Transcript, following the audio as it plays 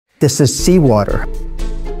This is seawater.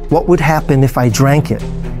 What would happen if I drank it?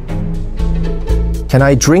 Can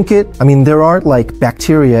I drink it? I mean, there aren't like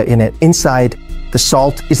bacteria in it inside the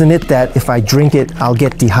salt. Isn't it that if I drink it, I'll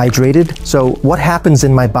get dehydrated? So what happens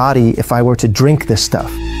in my body if I were to drink this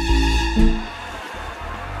stuff?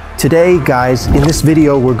 Today, guys, in this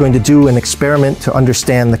video, we're going to do an experiment to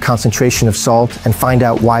understand the concentration of salt and find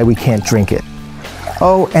out why we can't drink it.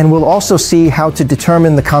 Oh, and we'll also see how to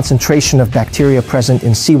determine the concentration of bacteria present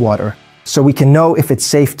in seawater, so we can know if it's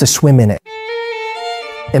safe to swim in it.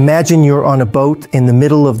 Imagine you're on a boat in the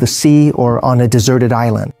middle of the sea or on a deserted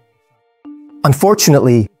island.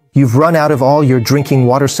 Unfortunately, you've run out of all your drinking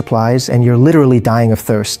water supplies and you're literally dying of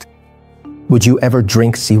thirst. Would you ever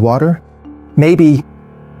drink seawater? Maybe.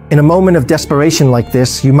 In a moment of desperation like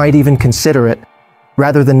this, you might even consider it,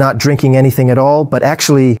 rather than not drinking anything at all, but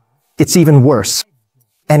actually, it's even worse.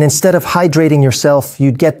 And instead of hydrating yourself,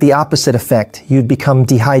 you'd get the opposite effect. You'd become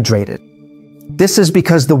dehydrated. This is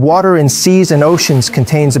because the water in seas and oceans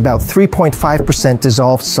contains about 3.5%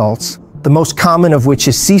 dissolved salts, the most common of which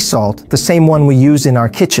is sea salt, the same one we use in our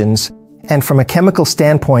kitchens, and from a chemical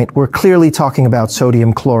standpoint, we're clearly talking about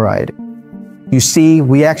sodium chloride. You see,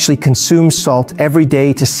 we actually consume salt every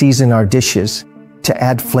day to season our dishes, to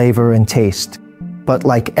add flavor and taste. But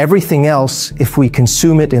like everything else, if we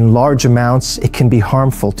consume it in large amounts, it can be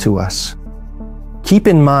harmful to us. Keep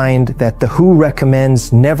in mind that the WHO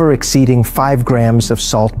recommends never exceeding 5 grams of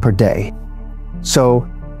salt per day. So,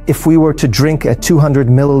 if we were to drink a 200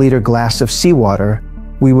 milliliter glass of seawater,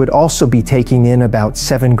 we would also be taking in about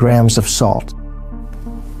 7 grams of salt.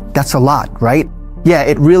 That's a lot, right? Yeah,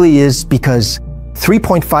 it really is, because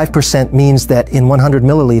 3.5% means that in 100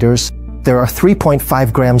 milliliters, there are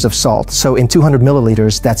 3.5 grams of salt. So in 200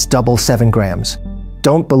 milliliters, that's double 7 grams.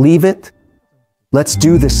 Don't believe it? Let's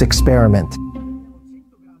do this experiment.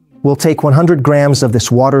 We'll take 100 grams of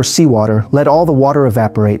this seawater, let all the water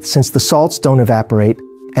evaporate since the salts don't evaporate,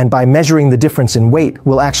 and by measuring the difference in weight,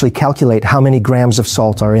 we'll actually calculate how many grams of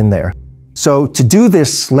salt are in there. So to do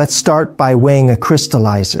this, let's start by weighing a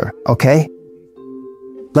crystallizer, okay?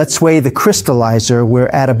 Let's weigh the crystallizer. We're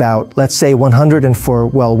at about, let's say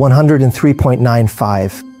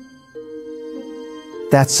 103.95.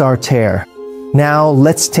 That's our tare. Now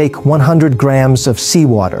let's take 100 grams of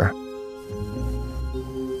seawater.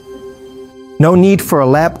 No need for a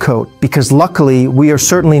lab coat, because luckily we are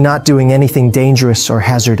certainly not doing anything dangerous or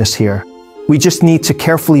hazardous here. We just need to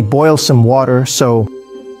carefully boil some water,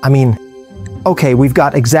 okay, we've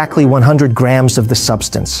got exactly 100 grams of the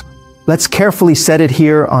substance. Let's carefully set it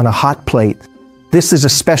here on a hot plate. This is a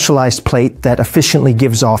specialized plate that efficiently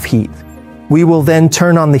gives off heat. We will then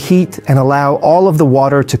turn on the heat and allow all of the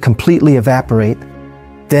water to completely evaporate.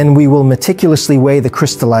 Then we will meticulously weigh the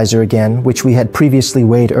crystallizer again, which we had previously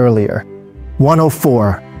weighed earlier.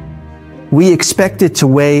 104. We expect it to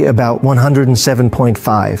weigh about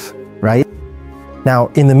 107.5, right? Now,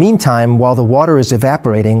 in the meantime, while the water is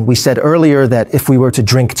evaporating, we said earlier that if we were to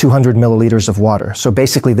drink 200 milliliters of water, so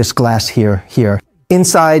basically this glass here,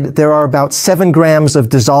 inside there are about 7 grams of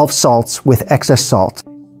dissolved salts with excess salt.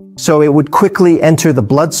 So it would quickly enter the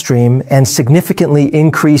bloodstream and significantly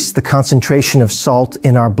increase the concentration of salt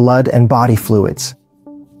in our blood and body fluids.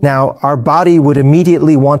 Now, our body would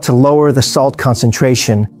immediately want to lower the salt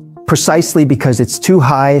concentration, precisely because it's too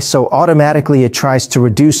high, so automatically it tries to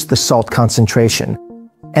reduce the salt concentration.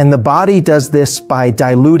 And the body does this by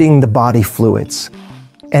diluting the body fluids.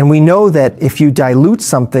 And we know that if you dilute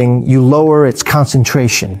something, you lower its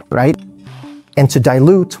concentration, right? And to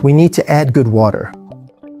dilute, we need to add good water.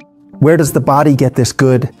 Where does the body get this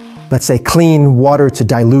good, let's say clean water to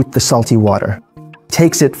dilute the salty water? It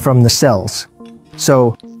takes it from the cells.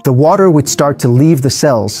 So the water would start to leave the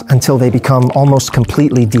cells until they become almost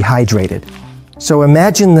completely dehydrated. So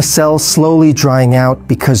imagine the cells slowly drying out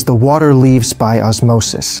because the water leaves by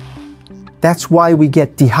osmosis. That's why we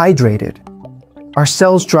get dehydrated. Our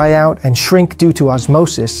cells dry out and shrink due to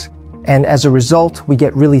osmosis, and as a result, we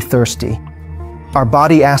get really thirsty. Our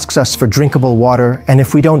body asks us for drinkable water, and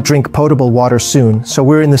if we don't drink potable water soon, so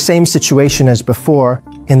we're in the same situation as before,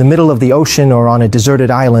 in the middle of the ocean or on a deserted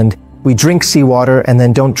island, we drink seawater and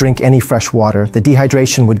then don't drink any fresh water, the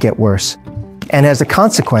dehydration would get worse. And as a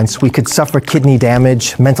consequence, we could suffer kidney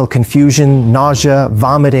damage, mental confusion, nausea,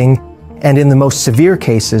 vomiting, and in the most severe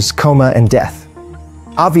cases, coma and death.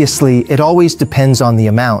 Obviously, it always depends on the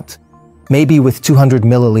amount. Maybe with 200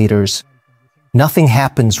 milliliters, nothing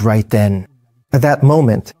happens right then, at that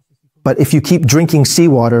moment. But if you keep drinking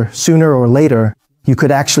seawater, sooner or later, you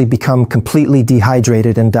could actually become completely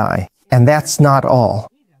dehydrated and die. And that's not all.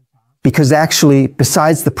 Because actually,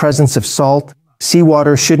 besides the presence of salt,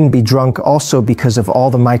 Seawater shouldn't be drunk also because of all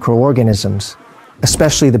the microorganisms,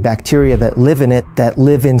 especially the bacteria that live in it that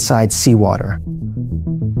live inside seawater.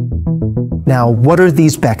 Now, what are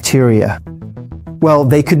these bacteria? Well,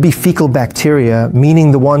 they could be fecal bacteria,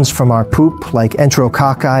 meaning the ones from our poop, like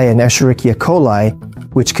enterococci and Escherichia coli,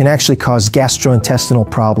 which can actually cause gastrointestinal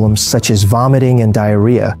problems such as vomiting and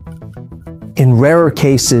diarrhea. In rarer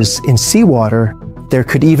cases, in seawater, there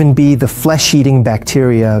could even be the flesh-eating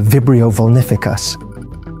bacteria Vibrio vulnificus.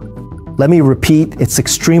 Let me repeat, it's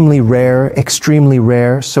extremely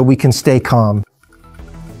rare, so we can stay calm.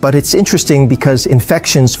 But it's interesting because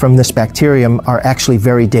infections from this bacterium are actually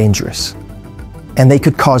very dangerous. And they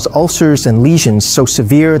could cause ulcers and lesions so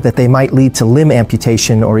severe that they might lead to limb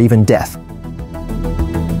amputation or even death.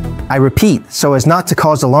 I repeat, so as not to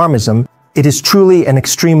cause alarmism, it is truly an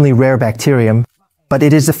extremely rare bacterium, but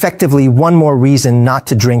it is effectively one more reason not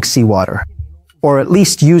to drink seawater, or at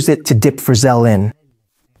least use it to dip Frizzell in.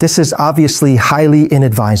 This is obviously highly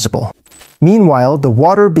inadvisable. Meanwhile, the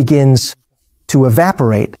water begins to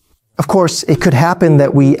evaporate. Of course, it could happen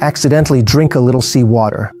that we accidentally drink a little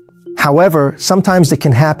seawater. However, sometimes it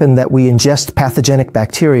can happen that we ingest pathogenic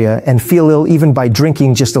bacteria and feel ill even by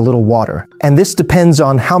drinking just a little water. And this depends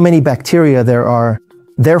on how many bacteria there are,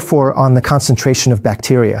 therefore on the concentration of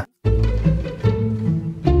bacteria.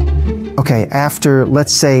 Okay, after,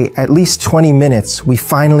 let's say, at least 20 minutes, we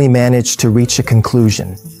finally managed to reach a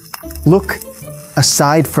conclusion. Look,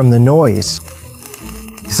 aside from the noise,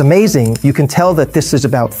 it's amazing, you can tell that this is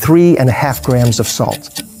about 3.5 grams of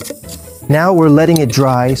salt. Now we're letting it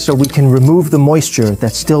dry so we can remove the moisture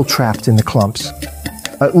that's still trapped in the clumps.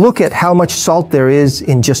 Look at how much salt there is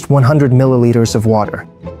in just 100 milliliters of water.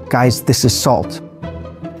 Guys, this is salt.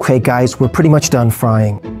 Okay, guys, we're pretty much done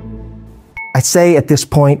frying. I'd say at this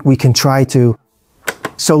point we can try to...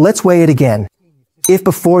 So let's weigh it again. If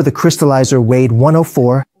before the crystallizer weighed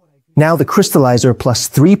 104, now the crystallizer plus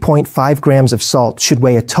 3.5 grams of salt should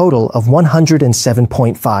weigh a total of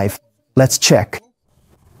 107.5. Let's check.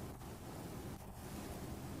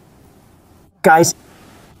 Guys,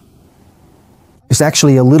 it's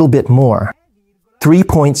actually a little bit more.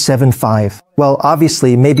 3.75. Well,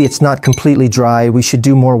 obviously, maybe it's not completely dry. We should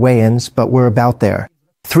do more weigh-ins, but we're about there.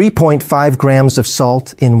 3.5 grams of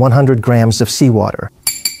salt in 100 grams of seawater.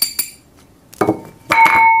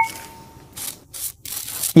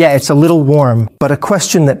 Yeah, it's a little warm, but a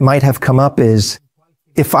question that might have come up is,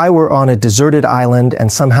 if I were on a deserted island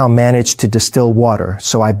and somehow managed to distill water,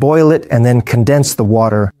 so I boil it and then condense the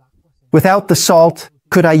water, without the salt,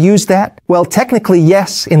 could I use that? Well, technically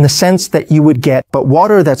yes, in the sense that you would get, but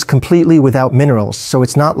water that's completely without minerals, so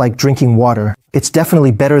it's not like drinking water. It's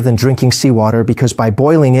definitely better than drinking seawater because by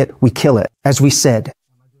boiling it, we kill it. As we said,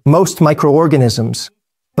 most microorganisms,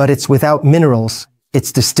 but it's without minerals,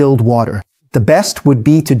 it's distilled water. The best would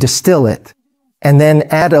be to distill it, and then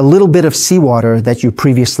add a little bit of seawater that you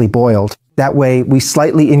previously boiled. That way, we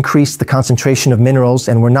slightly increase the concentration of minerals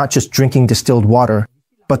and we're not just drinking distilled water,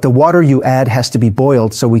 but the water you add has to be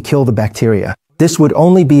boiled so we kill the bacteria. This would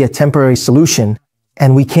only be a temporary solution,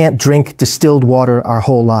 and we can't drink distilled water our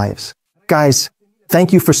whole lives. Guys,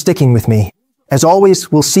 thank you for sticking with me. As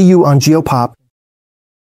always, we'll see you on Geopop.